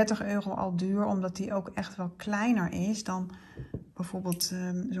ik vond 30 euro al duur, omdat die ook echt wel kleiner is dan bijvoorbeeld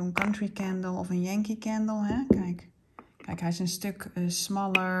zo'n Country Candle of een Yankee Candle. Hè? Kijk, hij is een stuk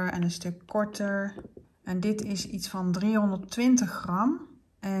smaller en een stuk korter. En dit is iets van 320 gram.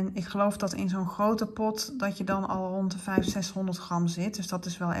 En ik geloof dat in zo'n grote pot dat je dan al rond de 500-600 gram zit. Dus dat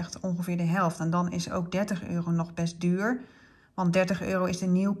is wel echt ongeveer de helft. En dan is ook 30 euro nog best duur. Want 30 euro is de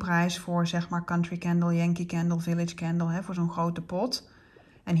nieuwprijs voor zeg maar Country Candle, Yankee Candle, Village Candle, hè, voor zo'n grote pot.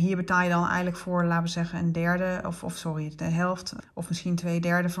 En hier betaal je dan eigenlijk voor, laten we zeggen, een derde, de helft, of misschien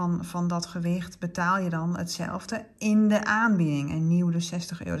 2/3 van dat gewicht, betaal je dan hetzelfde in de aanbieding. En nieuw dus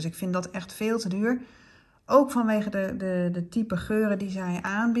 60 euro. Dus ik vind dat echt veel te duur. Ook vanwege de type geuren die zij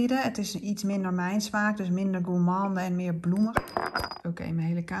aanbieden. Het is iets minder mijn smaak, dus minder gourmande en meer bloemig. Oké, mijn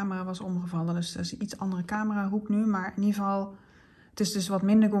hele camera was omgevallen, dus dat is een iets andere camerahoek nu. Maar in ieder geval, het is dus wat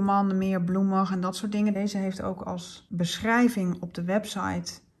minder gourmande, meer bloemig en dat soort dingen. Deze heeft ook als beschrijving op de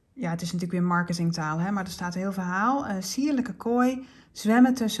website, ja, het is natuurlijk weer marketingtaal, hè, maar er staat een heel verhaal. Sierlijke kooi,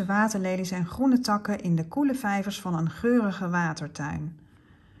 zwemmen tussen waterlelies en groene takken in de koele vijvers van een geurige watertuin.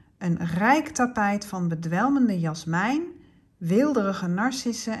 Een rijk tapijt van bedwelmende jasmijn, weelderige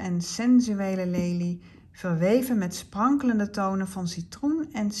narcissen en sensuele lelie, verweven met sprankelende tonen van citroen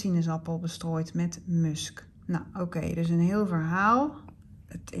en sinaasappel, bestrooid met musk. Nou, oké, dus een heel verhaal.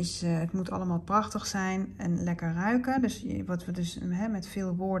 Het moet allemaal prachtig zijn en lekker ruiken. Dus wat we dus met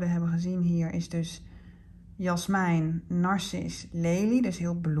veel woorden hebben gezien hier is dus jasmijn, narcis, lelie. Dus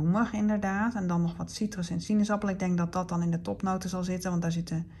heel bloemig inderdaad. En dan nog wat citrus en sinaasappel. Ik denk dat dat dan in de topnoten zal zitten. Want daar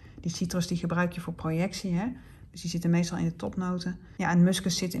zitten die citrus die gebruik je voor projectie. Hè? Dus die zitten meestal in de topnoten. Ja, en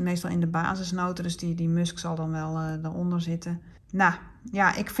muskus zit meestal in de basisnoten. Dus die musk zal dan wel eronder zitten. Nou,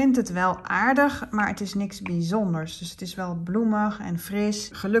 ja, ik vind het wel aardig, maar het is niks bijzonders. Dus het is wel bloemig en fris.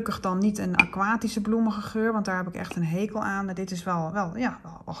 Gelukkig dan niet een aquatische bloemige geur, want daar heb ik echt een hekel aan. Dit is wel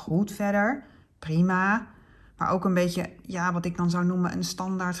goed verder. Prima. Maar ook een beetje, ja, wat ik dan zou noemen een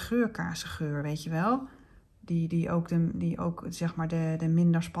standaard geurkaarsengeur, weet je wel. Die ook zeg maar de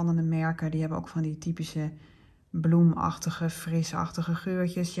minder spannende merken, die hebben ook van die typische bloemachtige, frisachtige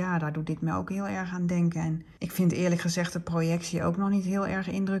geurtjes. Ja, daar doet dit me ook heel erg aan denken. En ik vind eerlijk gezegd de projectie ook nog niet heel erg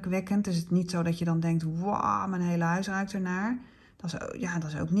indrukwekkend. Dus het is niet zo dat je dan denkt, wauw, mijn hele huis ruikt ernaar. Dat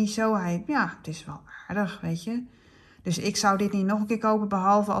is ook niet zo. Het is wel aardig, weet je. Dus ik zou dit niet nog een keer kopen,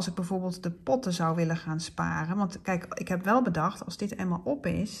 behalve als ik bijvoorbeeld de potten zou willen gaan sparen. Want kijk, ik heb wel bedacht, als dit eenmaal op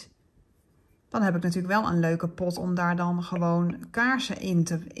is, dan heb ik natuurlijk wel een leuke pot om daar dan gewoon kaarsen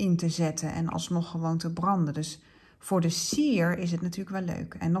in te zetten en alsnog gewoon te branden. Dus voor de sier is het natuurlijk wel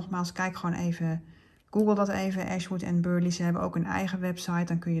leuk. En nogmaals, kijk gewoon even, google dat even, Ashwood en Beverly. Ze hebben ook een eigen website,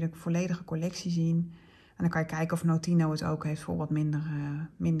 dan kun je de volledige collectie zien. En dan kan je kijken of Notino het ook heeft voor wat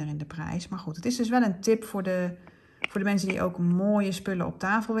minder in de prijs. Maar goed, het is dus wel een tip voor de mensen die ook mooie spullen op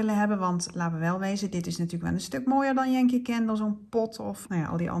tafel willen hebben. Want laten we wel wezen, dit is natuurlijk wel een stuk mooier dan Yankee Candle, zo'n pot. Of nou ja,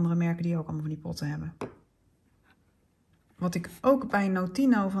 al die andere merken die ook allemaal van die potten hebben. Wat ik ook bij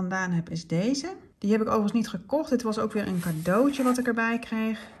Notino vandaan heb, is deze. Die heb ik overigens niet gekocht. Dit was ook weer een cadeautje wat ik erbij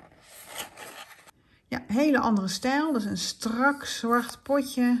kreeg. Ja, hele andere stijl. Dus een strak zwart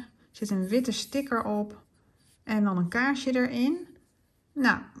potje. Er zit een witte sticker op. En dan een kaarsje erin.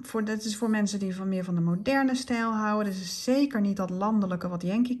 Nou, dat is voor mensen die meer van de moderne stijl houden. Dus is zeker niet dat landelijke wat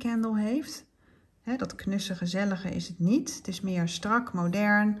Yankee Candle heeft. Dat knusse, gezellige is het niet. Het is meer strak,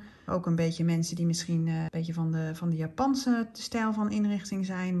 modern. Ook een beetje mensen die misschien een beetje van de Japanse stijl van inrichting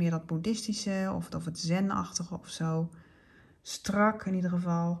zijn. Meer dat boeddhistische of het zen-achtige of zo. Strak in ieder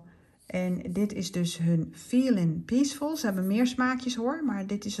geval. En dit is dus hun Feeling Peaceful. Ze hebben meer smaakjes hoor, maar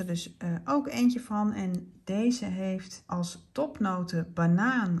dit is er dus ook eentje van. En deze heeft als topnoten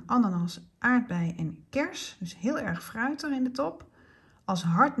banaan, ananas, aardbei en kers. Dus heel erg fruitig in de top. Als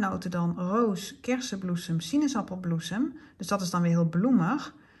hartnoten dan roos, kersenbloesem, sinaasappelbloesem. Dus dat is dan weer heel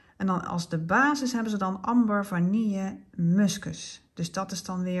bloemig. En dan als de basis hebben ze dan amber, vanille, muskus. Dus dat is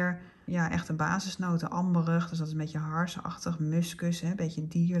dan weer ja, echt de basisnoten. Amberig, dus dat is een beetje harsachtig. Muskus, een beetje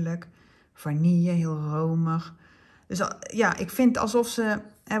dierlijk. Vanille, heel romig. Dus ja, ik vind alsof ze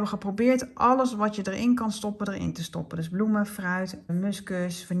hebben geprobeerd alles wat je erin kan stoppen, erin te stoppen. Dus bloemen, fruit,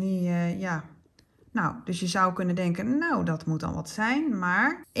 muskus, vanille, ja. Nou, dus je zou kunnen denken, nou, dat moet dan wat zijn.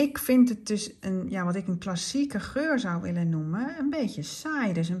 Maar ik vind het dus wat ik een klassieke geur zou willen noemen, een beetje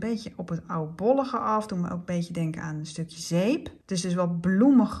saai. Dus een beetje op het oudbollige af. Doe me ook een beetje denken aan een stukje zeep. Het is dus wel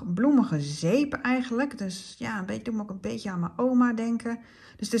bloemige zeep eigenlijk. Dus ja, doe me ook een beetje aan mijn oma denken.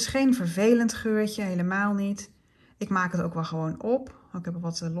 Dus het is geen vervelend geurtje, helemaal niet. Ik maak het ook wel gewoon op. Ik heb er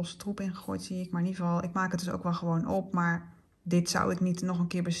wat losse troep in gegooid, zie ik. Maar in ieder geval, ik maak het dus ook wel gewoon op. Maar dit zou ik niet nog een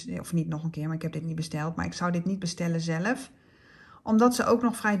keer bestellen. Of niet nog een keer, maar ik heb dit niet besteld. Maar ik zou dit niet bestellen zelf. Omdat ze ook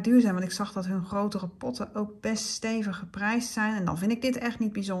nog vrij duur zijn. Want ik zag dat hun grotere potten ook best stevig geprijsd zijn. En dan vind ik dit echt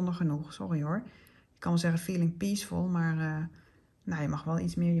niet bijzonder genoeg. Sorry hoor. Ik kan wel zeggen Feeling Peaceful. Maar je mag wel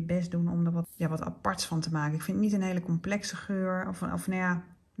iets meer je best doen om er wat aparts van te maken. Ik vind het niet een hele complexe geur.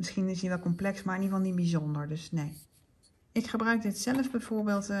 Misschien is hij wel complex, maar in ieder geval niet bijzonder. Dus nee. Ik gebruik dit zelf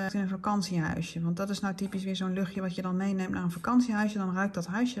bijvoorbeeld in een vakantiehuisje. Want dat is nou typisch weer zo'n luchtje wat je dan meeneemt naar een vakantiehuisje. Dan ruikt dat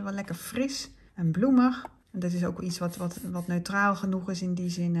huisje wel lekker fris en bloemig. En dat is ook iets wat neutraal genoeg is in die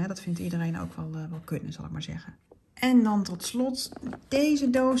zin. Hè? Dat vindt iedereen ook wel kunnen, zal ik maar zeggen. En dan tot slot deze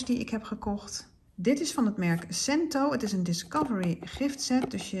doos die ik heb gekocht. Dit is van het merk Cento. Het is een Discovery gift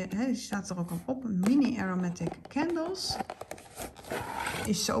set. Dus die staat er ook al op. Mini Aromatic Candles.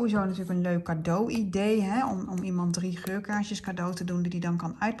 Is sowieso natuurlijk een leuk cadeau-idee. Om iemand 3 geurkaarsjes cadeau te doen die dan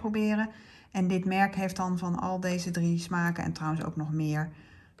kan uitproberen. En dit merk heeft dan van al deze 3 smaken en trouwens ook nog meer.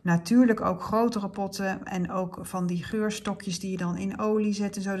 Natuurlijk ook grotere potten en ook van die geurstokjes die je dan in olie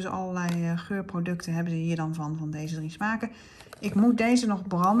zet. En zo dus allerlei geurproducten hebben ze hier dan van deze 3 smaken. Ik moet deze nog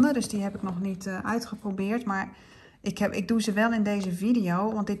branden, dus die heb ik nog niet uitgeprobeerd. Maar Ik doe ze wel in deze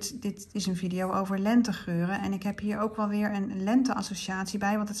video, want dit is een video over lentegeuren. En ik heb hier ook wel weer een lente-associatie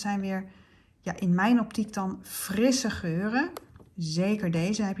bij, want het zijn weer, ja, in mijn optiek dan frisse geuren. Zeker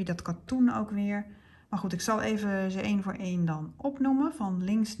deze, heb je dat katoen ook weer. Maar goed, ik zal even ze één voor één dan opnoemen, van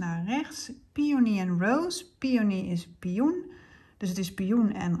links naar rechts. Peony en Rose. Peony is pioen, dus het is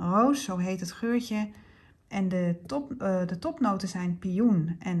pioen en roos, zo heet het geurtje. En de topnoten zijn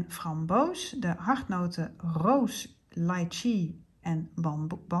pioen en framboos. De hartnoten roos, lychee en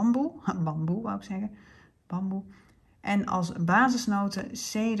bamboe. Bamboe wou ik zeggen. Bamboe. En als basisnoten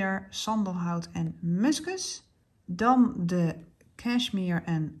ceder, sandelhout en muskus. Dan de cashmere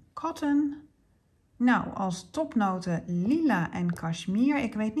en cotton. Nou, als topnoten lila en cashmere.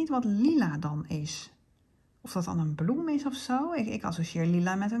 Ik weet niet wat lila dan is. Of dat dan een bloem is of zo. Ik associeer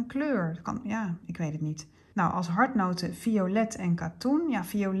lila met een kleur. Ja, ik weet het niet. Nou, als hartnoten violet en katoen. Ja,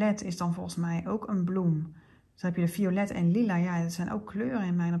 violet is dan volgens mij ook een bloem. Dus dan heb je de violet en lila. Ja, dat zijn ook kleuren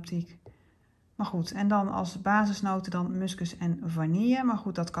in mijn optiek. Maar goed, en dan als basisnoten dan muskus en vanille. Maar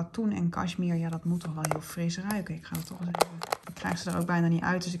goed, dat katoen en cashmere, ja, dat moet toch wel heel fris ruiken. Ik ga het toch eens even... Ik krijg ze er ook bijna niet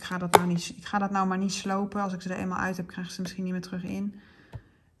uit, dus ik ga dat nou maar niet slopen. Als ik ze er eenmaal uit heb, krijg ik ze misschien niet meer terug in.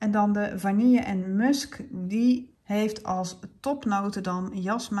 En dan de vanille en musk, die heeft als topnoten dan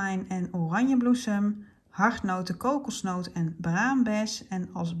jasmijn en oranjebloesem, hartnoten kokosnoot en braambes en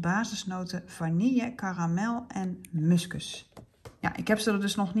als basisnoten vanille, karamel en muskus. Ja, ik heb ze er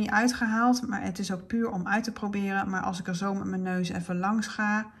dus nog niet uitgehaald, maar het is ook puur om uit te proberen. Maar als ik er zo met mijn neus even langs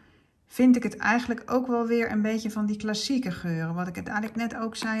ga, vind ik het eigenlijk ook wel weer een beetje van die klassieke geuren. Wat ik het eigenlijk net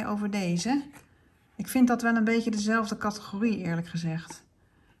ook zei over deze. Ik vind dat wel een beetje dezelfde categorie, eerlijk gezegd.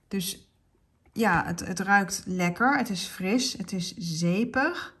 Dus ja, het ruikt lekker, het is fris, het is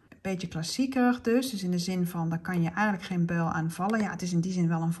zeepig. Een beetje klassiekerig dus. Dus in de zin van, daar kan je eigenlijk geen beul aan vallen. Ja, het is in die zin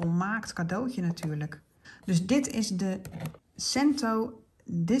wel een volmaakt cadeautje natuurlijk. Dus dit is de Scento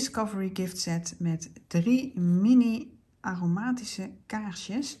Discovery Gift Set met 3 mini aromatische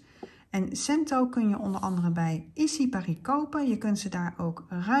kaarsjes. En Scento kun je onder andere bij Issy Paris kopen. Je kunt ze daar ook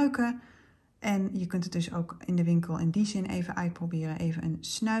ruiken. En je kunt het dus ook in de winkel in die zin even uitproberen. Even een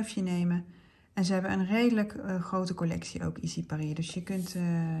snuifje nemen. En ze hebben een redelijk grote collectie ook, Issy Paris. Dus je kunt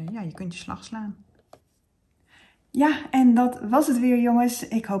je slag slaan. Ja, en dat was het weer, jongens.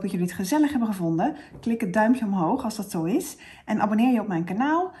 Ik hoop dat jullie het gezellig hebben gevonden. Klik het duimpje omhoog als dat zo is. En abonneer je op mijn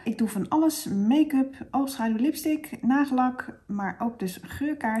kanaal. Ik doe van alles. Make-up, oogschaduw, lipstick, nagellak. Maar ook dus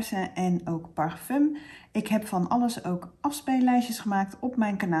geurkaarsen en ook parfum. Ik heb van alles ook afspeellijstjes gemaakt op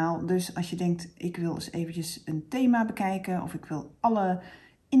mijn kanaal. Dus als je denkt, ik wil eens eventjes een thema bekijken. Of ik wil alle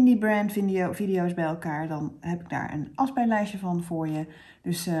indie brand video's bij elkaar, dan heb ik daar een afspeellijstje van voor je.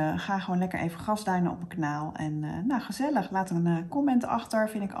 Dus ga gewoon lekker even gasduinen op mijn kanaal. En nou, gezellig. Laat een comment achter.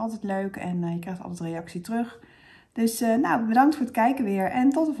 Vind ik altijd leuk. En je krijgt altijd reactie terug. Dus nou, bedankt voor het kijken weer. En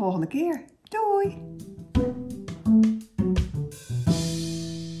tot de volgende keer. Doei!